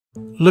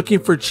Looking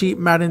for cheap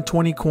Madden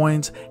 20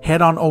 coins?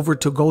 Head on over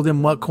to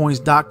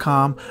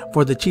goldenmutcoins.com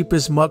for the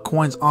cheapest MUT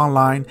coins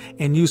online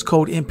and use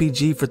code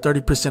MPG for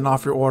 30%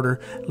 off your order.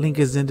 Link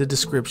is in the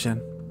description.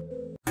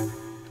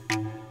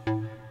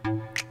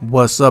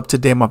 What's up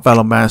today, my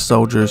fellow Madden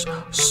soldiers?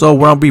 So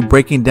what I'll be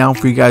breaking down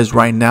for you guys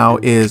right now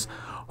is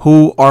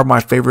who are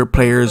my favorite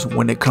players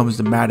when it comes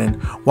to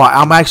Madden. Well,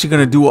 I'm actually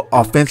going to do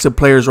offensive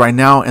players right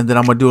now, and then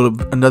I'm going to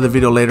do another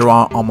video later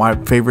on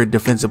my favorite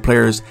defensive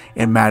players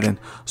in Madden.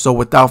 So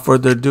without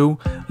further ado,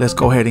 let's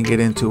go ahead and get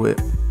into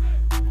it.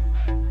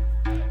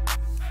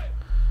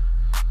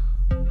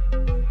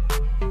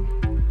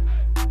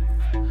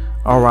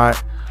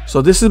 Alright,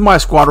 so this is my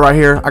squad right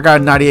here. I got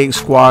a 98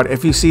 squad.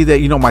 If you see that,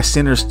 you know, my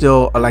center's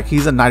still, like,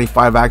 he's a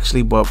 95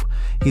 actually, but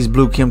he's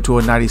blue Kim to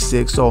a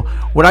 96. So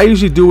what I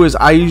usually do is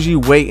I usually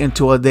wait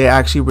until they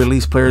actually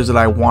release players that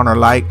I want or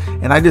like,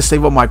 and I just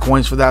save up my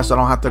coins for that, so I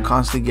don't have to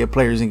constantly get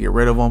players and get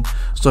rid of them.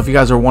 So if you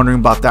guys are wondering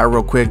about that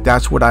real quick,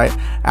 that's what I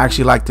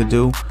actually like to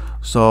do.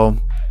 So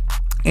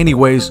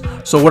anyways,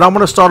 so what I'm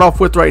going to start off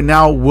with right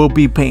now will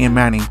be Peyton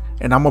Manning,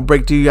 and I'm gonna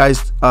break to you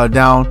guys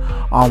down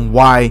on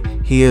why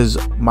he is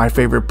my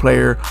favorite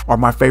player or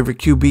my favorite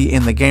QB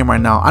in the game right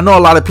now. I know a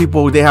lot of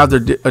people, they have their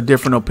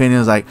different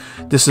opinions. Like,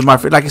 this is my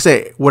favorite. Like I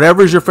said,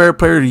 whatever is your favorite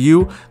player to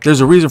you, there's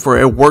a reason for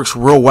it. It works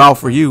real well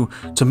for you.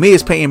 To me,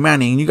 it's Peyton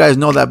Manning, and you guys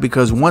know that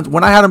because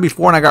when I had him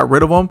before and I got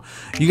rid of him,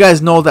 you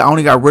guys know that I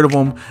only got rid of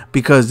him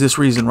because this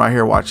reason right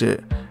here. Watch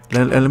it.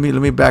 Let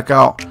me back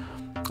out.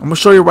 I'm going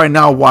to show you right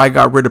now why I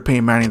got rid of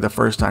Peyton Manning the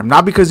first time.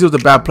 Not because he was a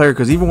bad player,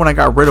 because even when I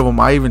got rid of him,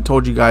 I even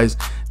told you guys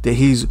that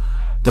he's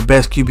the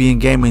best QB in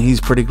game and he's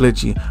pretty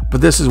glitchy.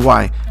 But this is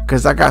why.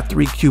 Because I got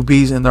 3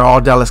 QBs and they're all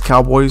Dallas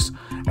Cowboys.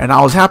 And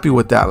I was happy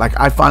with that. Like,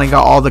 I finally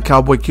got all the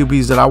Cowboy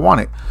QBs that I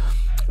wanted.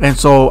 And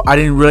so I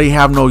didn't really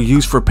have no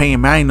use for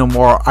Peyton Manning no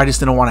more. I just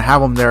didn't want to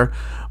have him there.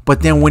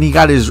 But then when he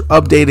got his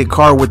updated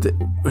car with it,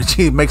 which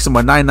he makes him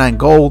a 99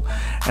 gold.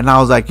 And I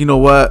was like, you know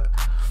what?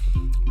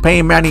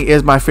 Peyton Manning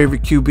is my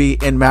favorite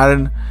QB in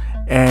Madden,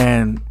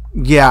 and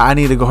yeah, I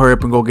need to go hurry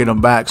up and go get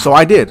him back. So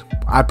I did.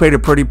 I paid a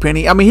pretty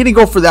penny. I mean, he didn't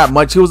go for that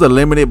much. He was a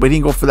limited, but he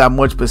didn't go for that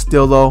much. But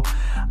still, though,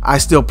 I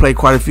still played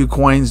quite a few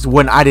coins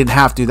when I didn't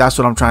have to. That's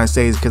what I'm trying to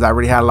say, is because I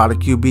already had a lot of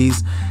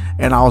QBs,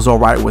 and I was all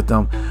right with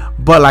them.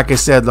 But like I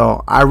said,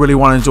 though, I really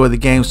want to enjoy the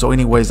game. So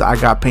anyways, I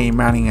got Peyton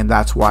Manning, and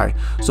that's why.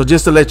 So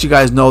just to let you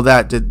guys know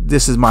that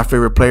this is my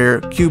favorite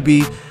player,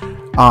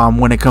 QB,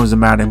 when it comes to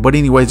Madden. But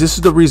anyways, this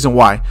is the reason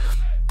why.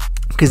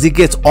 Because he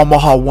gets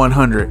Omaha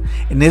 100.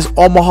 In this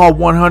Omaha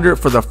 100,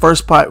 for the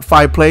first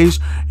 5 plays,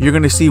 you're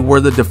going to see where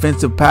the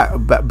defensive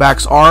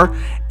backs are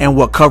and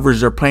what coverage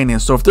they're playing in.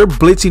 So if they're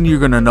blitzing, you're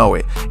going to know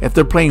it. If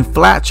they're playing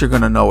flats, you're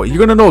going to know it. You're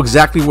going to know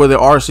exactly where they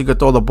are, so you can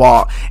throw the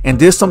ball. And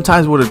this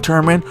sometimes will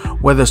determine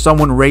whether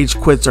someone rage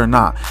quits or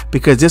not.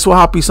 Because this will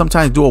help you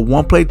sometimes do a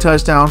one-play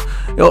touchdown.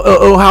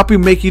 It'll help you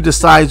make you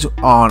decide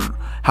on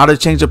how to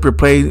change up your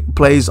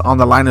plays on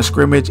the line of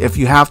scrimmage if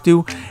you have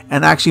to,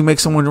 and actually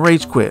make someone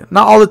rage quit.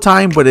 Not all the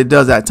time, but it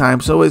does at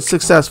times, so it's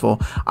successful.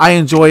 I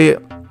enjoy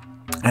it,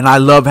 and I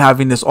love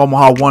having this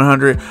Omaha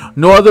 100.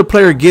 No other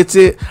player gets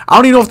it. I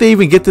don't even know if they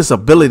even get this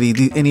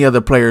ability, any other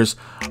players.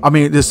 I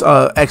mean, this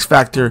X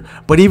Factor.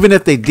 But even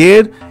if they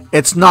did,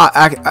 it's not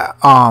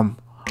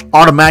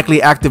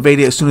automatically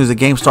activated as soon as the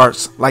game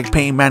starts, like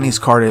Peyton Manning's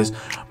card is.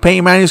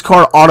 Peyton Manning's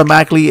card,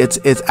 automatically it's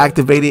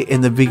activated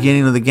in the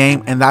beginning of the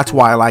game, and that's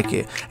why I like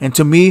it. And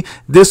to me,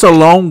 this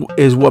alone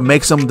is what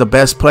makes him the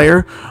best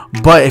player.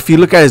 But if you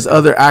look at his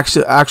other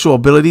actual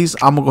abilities,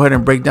 I'm gonna go ahead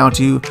and break down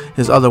to you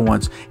his other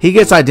ones. He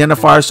gets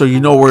identifiers, so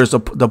you know where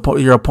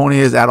your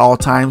opponent is at all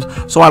times.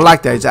 So I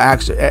like that.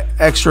 It's an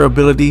extra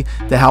ability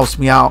that helps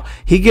me out.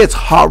 He gets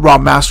Hot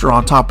Route Master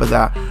on top of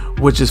that,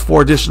 which is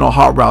 4 additional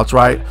hot routes,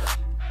 right?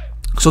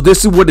 So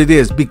this is what it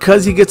is.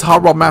 Because he gets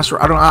Hot Route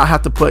Master, I don't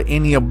have to put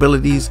any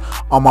abilities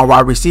on my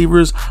wide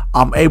receivers.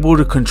 I'm able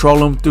to control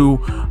them through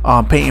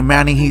Peyton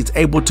Manning. He's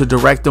able to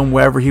direct them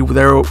wherever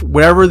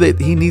that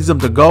he needs them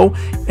to go.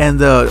 And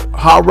the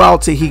hot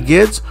routes that he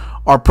gets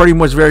are pretty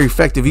much very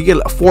effective. You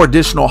get 4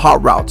 additional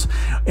hot routes.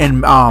 In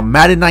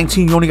Madden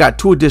 19, you only got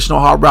 2 additional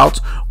hot routes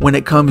when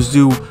it comes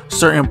to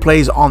certain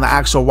plays on the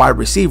actual wide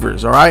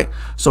receivers. All right,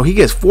 so he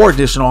gets 4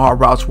 additional hot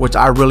routes, which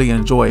I really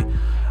enjoy.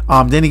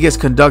 Then he gets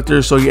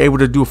conductors, so you're able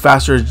to do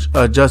faster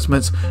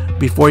adjustments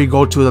before you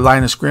go to the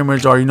line of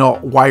scrimmage, or, you know,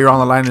 while you're on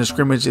the line of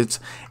scrimmage.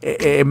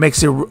 It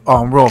makes it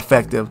real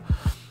effective.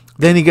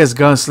 Then he gets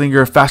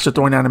Gunslinger, faster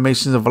throwing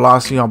animations and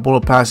velocity on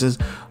bullet passes.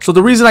 So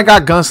the reason I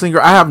got Gunslinger,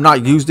 I have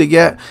not used it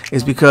yet,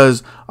 is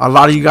because a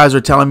lot of you guys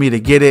are telling me to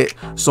get it.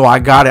 So I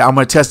got it. I'm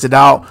going to test it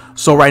out.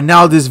 So right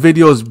now, this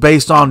video is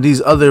based on these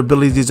other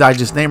abilities I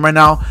just named right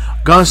now.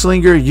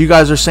 Gunslinger, you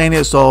guys are saying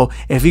it. So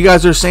if you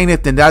guys are saying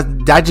it, then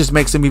that just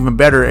makes him even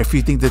better if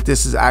you think that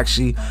this is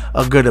actually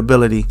a good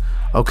ability.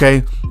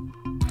 Okay.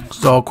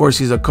 So of course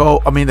he's a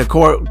coat. I mean the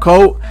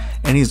coat,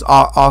 and he's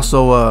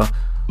also a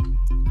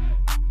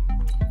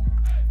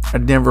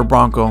Denver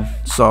Bronco.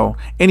 So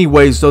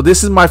anyways, so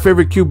this is my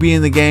favorite QB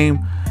in the game,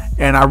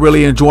 and I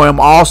really enjoy him.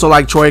 I also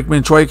like Troy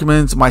Aikman. Troy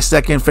Aikman's my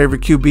second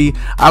favorite QB.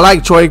 I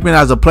like Troy Aikman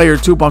as a player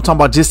too, but I'm talking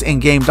about just in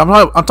games. I'm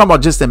talking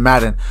about just in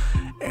Madden.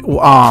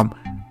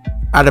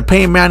 Out of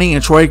Peyton Manning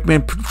and Troy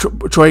Aikman,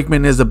 Troy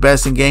Aikman is the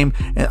best in game.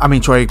 I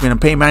mean, Troy Aikman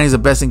and Peyton Manning is the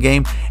best in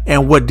game.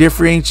 And what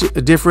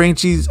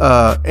differentiates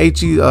I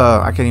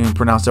can't even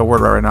pronounce that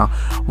word right now.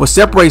 What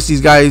separates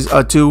these guys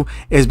two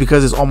is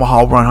because it's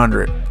Omaha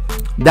 100.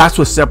 That's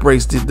what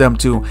separates them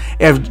two.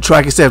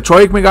 Like I said, if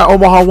Troy Aikman got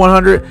Omaha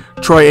 100,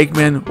 Troy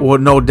Aikman will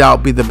no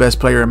doubt be the best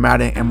player in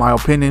Madden, in my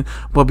opinion.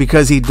 But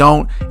because he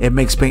don't, it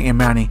makes Peyton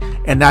Manning.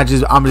 And I'm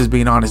just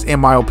being honest.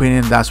 In my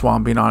opinion, that's what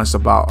I'm being honest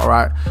about. All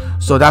right.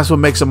 So that's what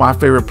makes him my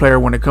favorite player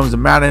when it comes to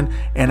Madden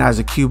and as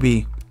a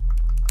QB.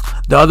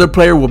 The other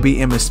player will be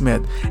Emmitt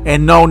Smith.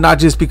 And no, not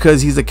just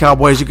because he's a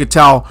Cowboy. As you could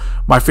tell,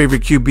 my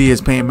favorite QB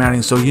is Peyton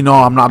Manning. So you know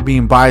I'm not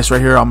being biased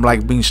right here. I'm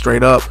like being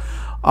straight up.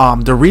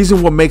 The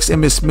reason what makes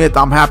Emmitt Smith,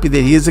 I'm happy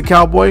that he is a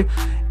Cowboy,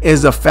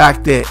 is the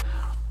fact that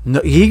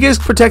he gets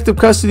protective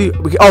custody.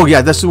 Oh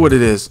yeah, that's what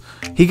it is.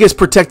 He gets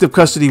protective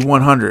custody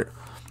 100.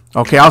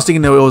 Okay, I was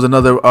thinking that it was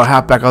another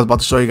halfback I was about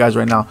to show you guys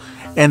right now.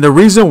 And the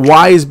reason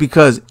why is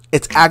because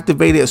it's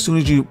activated as soon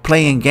as you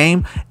play in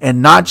game.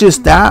 And not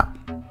just that,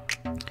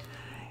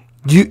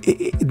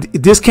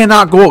 this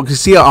cannot go. You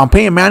see, on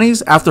Peyton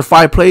Manning's, after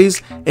 5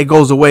 plays, it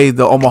goes away,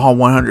 the Omaha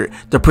 100.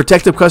 The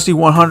protective custody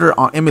 100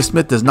 on Emmitt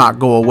Smith does not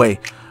go away.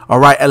 All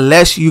right,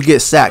 unless you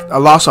get sacked.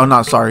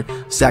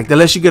 Sacked.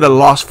 Unless you get a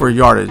loss for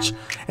yardage.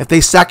 If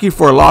they sack you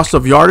for a loss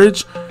of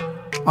yardage,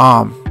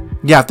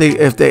 yeah,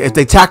 if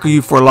they tackle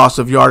you for a loss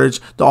of yardage,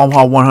 the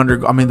Omaha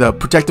 100, I mean the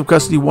protective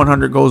custody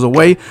 100 goes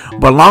away.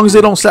 But as long as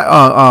they don't as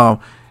long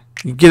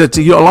as you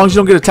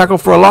don't get a tackle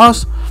for a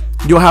loss,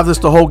 you'll have this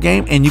the whole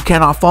game, and you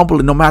cannot fumble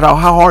it no matter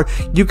how hard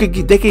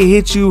they can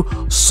hit you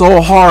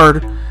so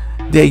hard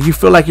that you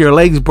feel like your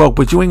legs broke,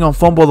 but you ain't gonna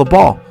fumble the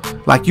ball.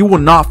 Like, you will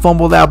not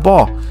fumble that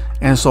ball.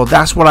 And so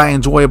that's what I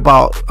enjoy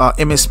about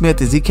Emmitt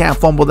Smith, is he can't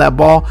fumble that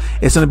ball.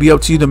 It's gonna be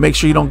up to you to make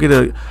sure you don't get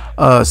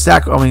a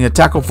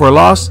tackle for a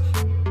loss.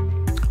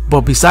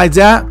 But besides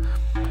that,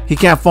 he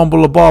can't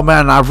fumble the ball,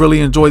 man. And I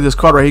really enjoy this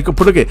card right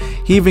here.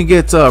 He even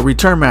gets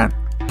return man.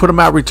 Put him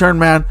at return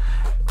man.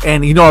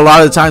 And you know, a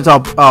lot of the times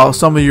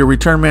some of your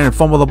return man and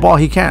fumble the ball,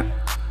 he can't.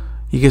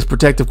 He gets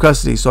protective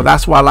custody. So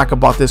that's what I like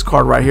about this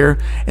card right here.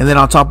 And then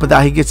on top of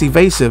that, he gets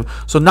evasive.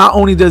 So not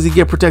only does he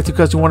get protective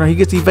custody, he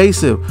gets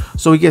evasive.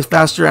 So he gets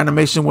faster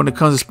animation when it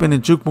comes to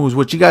spinning juke moves,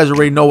 which you guys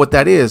already know what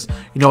that is.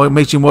 You know, it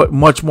makes you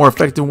much more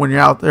effective when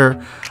you're out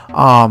there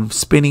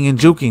spinning and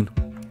juking.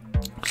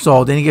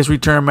 So then he gets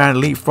return man,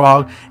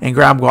 leapfrog, and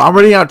grab goal. I'm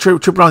already out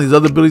tripping on these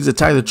other abilities to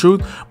tell you the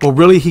truth, but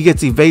really he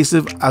gets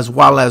evasive as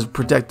well as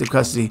protective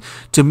custody.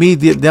 To me,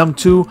 them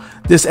two,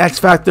 this X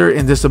factor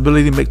and this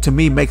ability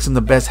makes him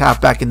the best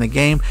halfback in the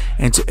game,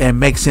 and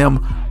makes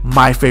him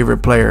my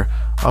favorite player.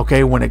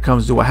 Okay, when it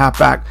comes to a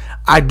halfback,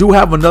 I do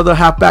have another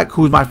halfback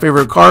who's my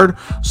favorite card,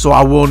 so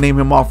I will name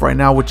him off right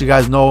now, which you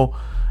guys know,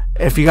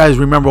 if you guys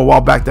remember a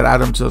while back that I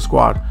added him to the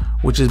squad,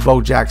 which is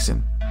Bo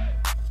Jackson.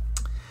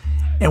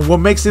 And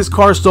what makes this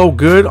card so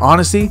good,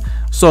 honestly,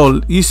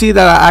 so you see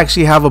that I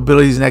actually have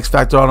abilities and X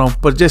factor on him,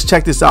 but just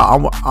check this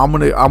out. I'm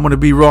gonna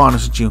be real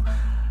honest with you.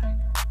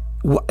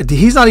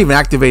 He's not even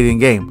activated in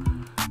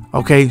game.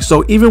 Okay,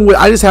 so even with,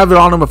 I just have it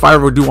on him. If I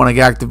ever do want to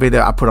get activated,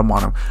 I put him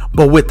on him.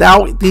 But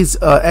without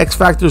these X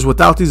factors,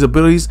 without these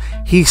abilities,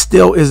 he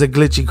still is a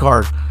glitchy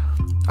card.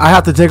 I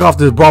have to take off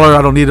this brawler.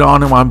 I don't need it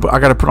on him. I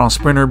got to put on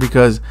sprinter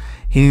because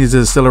he needs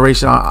his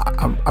acceleration.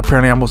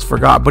 Apparently I almost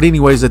forgot. But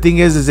anyways, the thing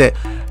is that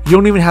you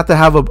don't even have to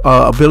have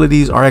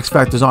abilities or X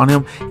factors on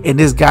him, and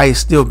this guy is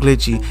still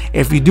glitchy.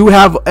 If you do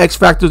have X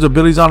factors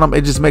abilities on him,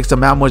 it just makes him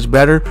that much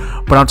better.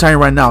 But I'm telling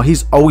you right now,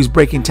 he's always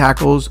breaking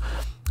tackles.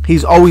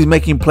 He's always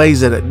making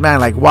plays that, man,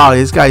 like, wow,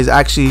 this guy is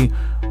actually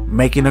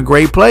making a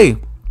great play.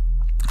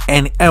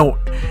 And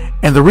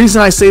the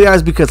reason I say that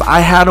is because I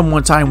had him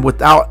one time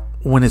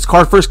when his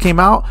card first came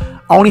out.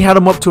 I only had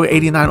him up to an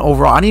 89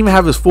 overall. I didn't even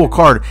have his full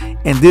card,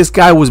 and this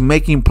guy was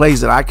making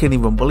plays that I couldn't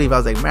even believe. I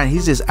was like, man,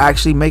 he's just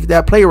actually making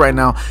that play right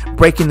now,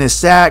 breaking this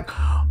sack,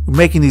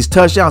 making these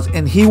touchdowns.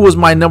 And he was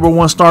my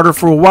 #1 starter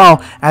for a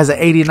while as an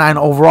 89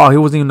 overall. He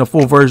wasn't even the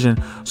full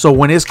version. So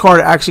when his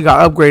card actually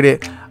got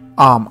upgraded,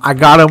 I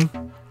got him.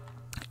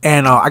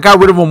 And I got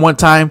rid of him one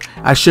time.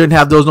 I shouldn't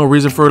have. There was no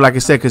reason for it, like I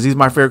said, because he's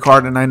my favorite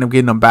card, and I ended up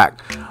getting him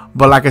back.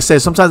 But like I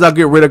said, sometimes I'll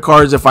get rid of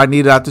cards if I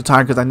need it at the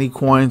time because I need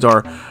coins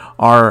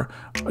or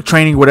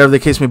training, whatever the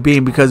case may be,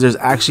 because there's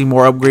actually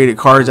more upgraded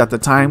cards at the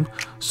time.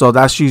 So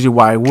that's usually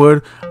why I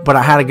would. But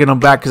I had to get him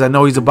back because I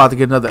know he's about to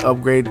get another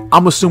upgrade.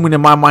 I'm assuming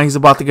in my mind he's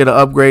about to get an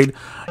upgrade.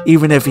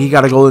 Even if he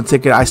got a golden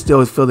ticket, I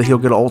still feel that he'll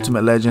get an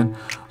ultimate legend.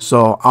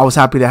 So I was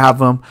happy to have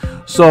him.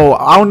 So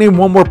I'll name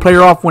one more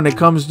player off when it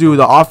comes to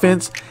the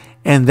offense,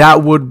 and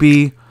that would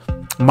be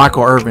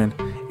Michael Irvin.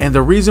 And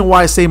the reason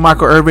why I say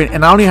Michael Irvin,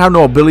 and I don't even have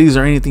no abilities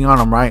or anything on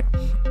him, right?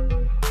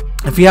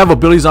 If you have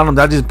abilities on him,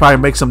 that just probably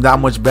makes him that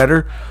much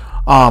better.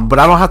 But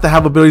I don't have to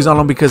have abilities on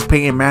him because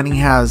Peyton Manning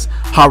has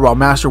Hot Route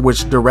Master,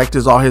 which directs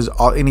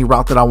any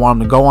route that I want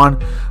him to go on.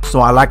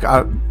 So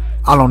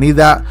I don't need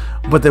that.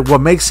 But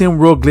what makes him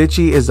real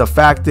glitchy is the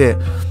fact that,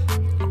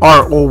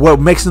 or what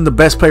makes him the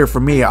best player for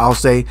me, I'll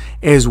say,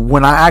 is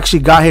when I actually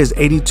got his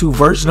 82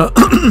 version of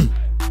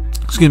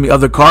excuse me,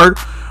 of the card.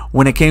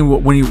 When it came,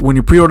 when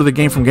you pre-order the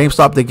game from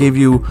GameStop, they give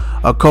you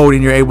a code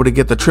and you're able to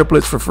get the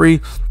triplets for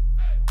free,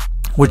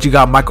 which you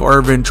got Michael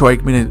Irvin, Troy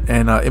Aikman,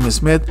 and Emmitt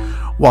Smith.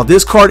 While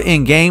this card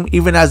in game,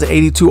 even as the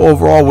 82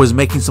 overall, was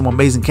making some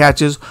amazing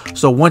catches.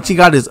 So once he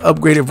got his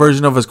upgraded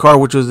version of his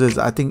card, which was his,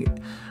 I don't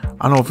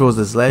know if it was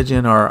his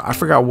Legend or I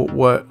forgot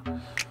what.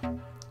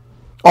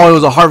 Oh, it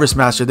was a Harvest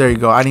Master. There you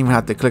go. I didn't even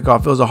have to click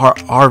off. It was a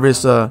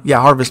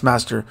Harvest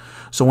Master.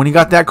 So when he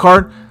got that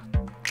card,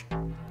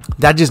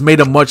 that just made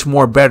him much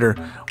more better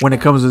when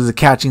it comes to the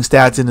catching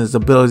stats and his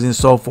abilities and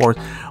so forth.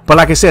 But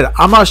like I said,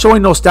 I'm not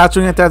showing no stats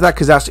or anything like that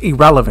because that's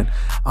irrelevant.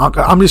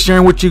 I'm just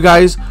sharing with you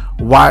guys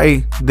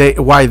why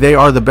they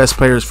are the best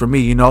players for me.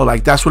 You know,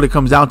 like that's what it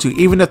comes down to.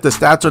 Even if the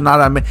stats are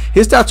not,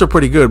 his stats are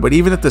pretty good, but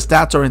even if the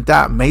stats aren't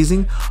that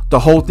amazing, the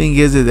whole thing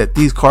is that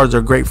these cards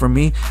are great for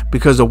me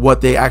because of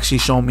what they actually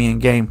show me in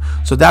game.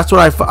 So that's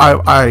what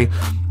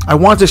I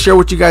want to share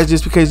with you guys,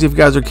 just because if you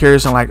guys are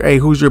curious and like, hey,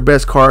 who's your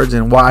best cards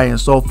and why and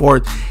so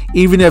forth.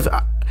 Even if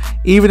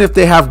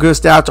they have good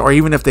stats or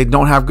even if they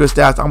don't have good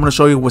stats, I'm going to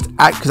show you what's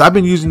at, because I've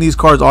been using these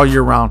cards all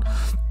year round.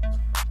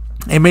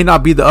 It may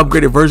not be the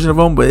upgraded version of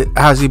them, but it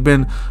has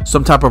been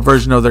some type of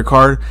version of their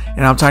card.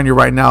 And I'm telling you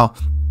right now,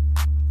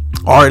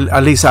 or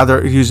at least how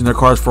they're using their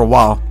cards for a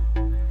while.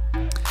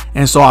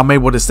 And so I'm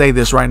able to say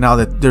this right now,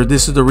 that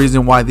this is the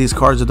reason why these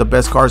cards are the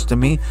best cards to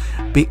me,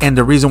 and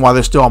the reason why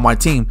they're still on my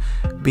team,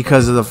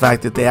 because of the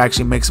fact that they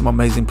actually make some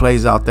amazing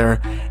plays out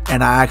there,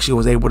 and I actually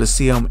was able to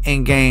see them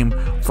in game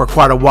for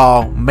quite a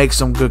while, make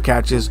some good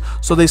catches,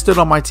 so they stood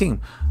on my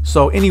team.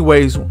 So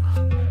anyways,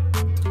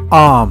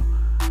 the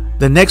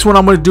next one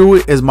I'm going to do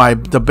is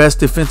the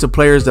best defensive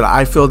players that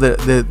I feel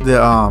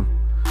that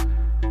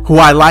who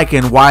I like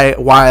and why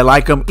I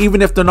like them.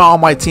 Even if they're not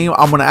on my team,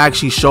 I'm gonna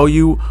actually show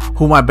you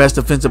who my best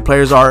defensive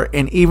players are.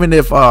 And even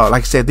if like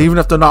I said, even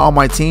if they're not on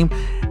my team,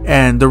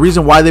 and the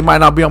reason why they might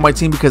not be on my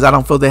team, because I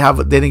don't feel they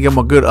didn't give them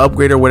a good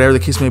upgrade or whatever the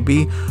case may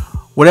be,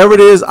 whatever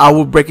it is, I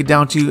will break it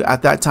down to you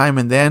at that time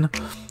and then.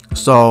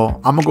 So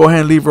I'm gonna go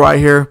ahead and leave it right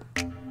here.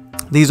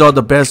 These are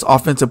the best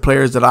offensive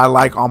players that I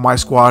like on my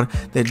squad,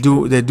 that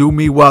do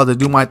me well, that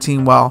do my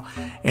team well.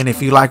 And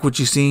if you like what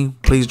you see,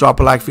 please drop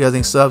a like. If you guys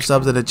think sub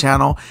to the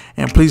channel,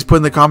 and please put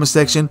in the comment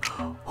section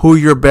who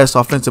your best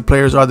offensive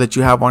players are that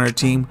you have on your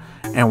team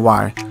and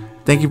why.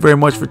 Thank you very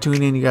much for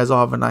tuning in. You guys all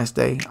have a nice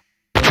day.